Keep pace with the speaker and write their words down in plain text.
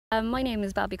My name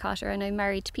is Bobby Cotter and I'm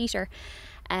married to Peter.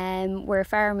 We're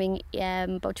farming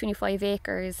about 25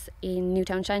 acres in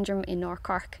Newtown Shandrum in North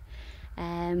Cork.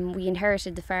 We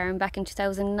inherited the farm back in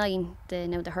 2009.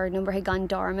 Now the herd number had gone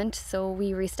dormant, so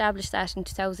we re-established that in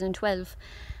 2012,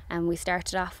 and we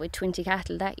started off with 20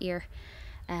 cattle that year.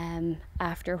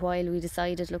 After a while we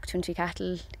decided, look, 20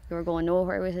 cattle, we were going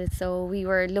nowhere with it, so we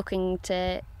were looking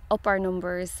to up our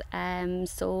numbers.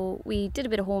 So we did a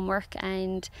bit of homework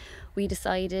and we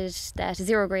decided that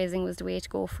zero grazing was the way to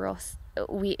go for us.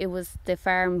 The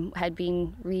farm had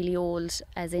been really old,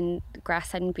 as in the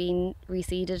grass hadn't been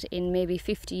reseeded in maybe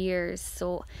 50 years,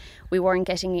 so we weren't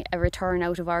getting a return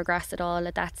out of our grass at all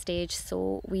at that stage,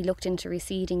 so we looked into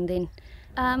reseeding then.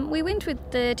 We went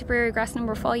with the Tipperary grass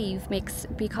number 5 mix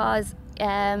because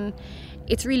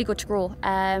it's really good to grow.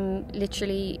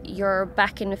 Literally you're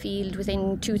back in the field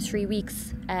within 2 to 3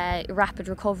 weeks, rapid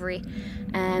recovery,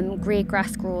 great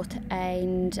grass growth,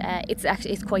 and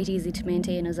it's quite easy to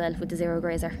maintain as well with the zero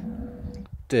grazer.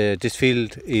 This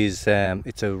field is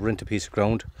it's a rented piece of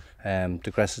ground.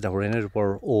 The grasses that were in it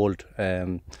were old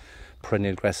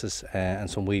perennial grasses and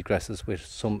some weed grasses with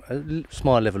some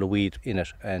small level of weed in it,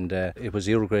 and it was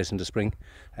zero graze in the spring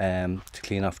to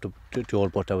clean off the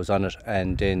old butt that was on it,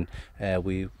 and then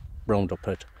we round up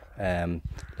it,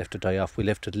 left it die off. We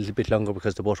left it a little bit longer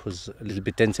because the butt was a little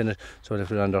bit dense in it, so we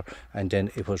left it under, and then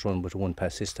it was run with a one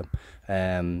pass system.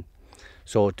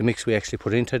 So the mix we actually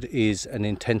put into it is an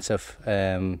intensive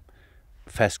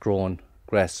fast growing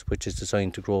grass, which is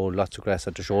designed to grow lots of grass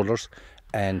at the shoulders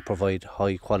and provide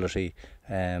high quality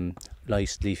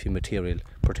light leafy material,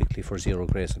 particularly for zero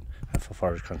grazing and for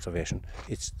forest conservation.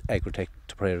 It's Agritech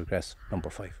Tipperary grass number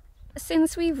 5.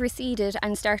 Since we've reseeded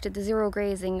and started the zero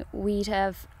grazing, we'd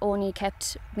have only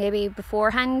kept maybe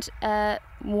beforehand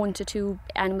 1 to 2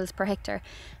 animals per hectare.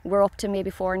 We're up to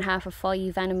maybe 4.5 or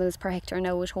 5 animals per hectare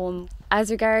now at home.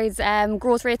 As regards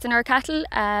growth rates in our cattle,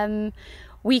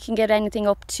 we can get anything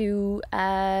up to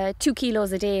 2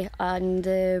 kilos a day on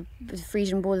the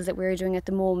Frisian bulls that we're doing at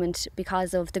the moment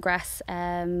because of the grass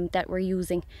that we're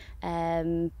using.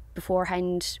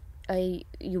 Beforehand,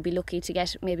 you'll be lucky to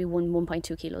get maybe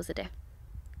 1.2 kilos a day.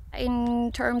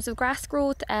 In terms of grass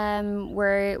growth,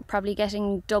 we're probably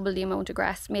getting double the amount of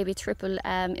grass, maybe triple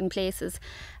in places.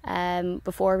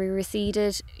 Before we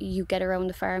reseeded, you get around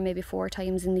the farm maybe 4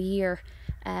 times in the year.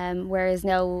 Whereas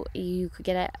now you could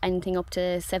get anything up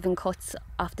to 7 cuts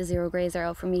off the zero grazer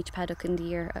out from each paddock in the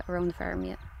year around the farm.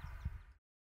 Yeah.